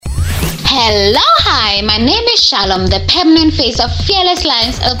Hello, hi, my name is Shalom, the permanent face of Fearless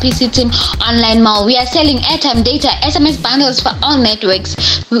Lions LPC Team online mall. We are selling airtime, data, SMS bundles for all networks,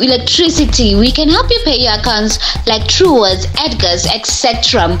 electricity. We can help you pay your accounts like Truewords, Edgar's,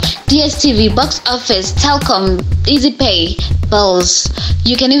 etc. DSTV, box office, Telcom, EasyPay, bills.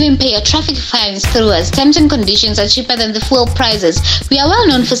 You can even pay your traffic fines through us. Terms and conditions are cheaper than the full prices. We are well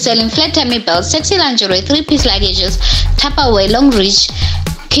known for selling flat tummy belts, sexy lingerie, 3-piece luggages, Tupperware, long reach,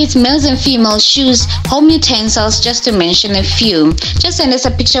 kids, males and females, shoes, home utensils, just to mention a few. Just send us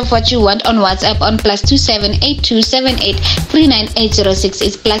a picture of what you want on WhatsApp on +27 8278 39806.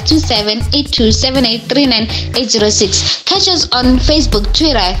 It's +27 8278 39806. Catch us on Facebook,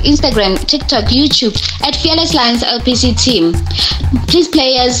 Twitter, Instagram, TikTok, YouTube at Fearless Lions LPC Team. Please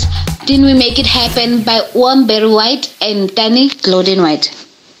play us Didn't We Make It Happen by Wamberry White and Danny Glodin White.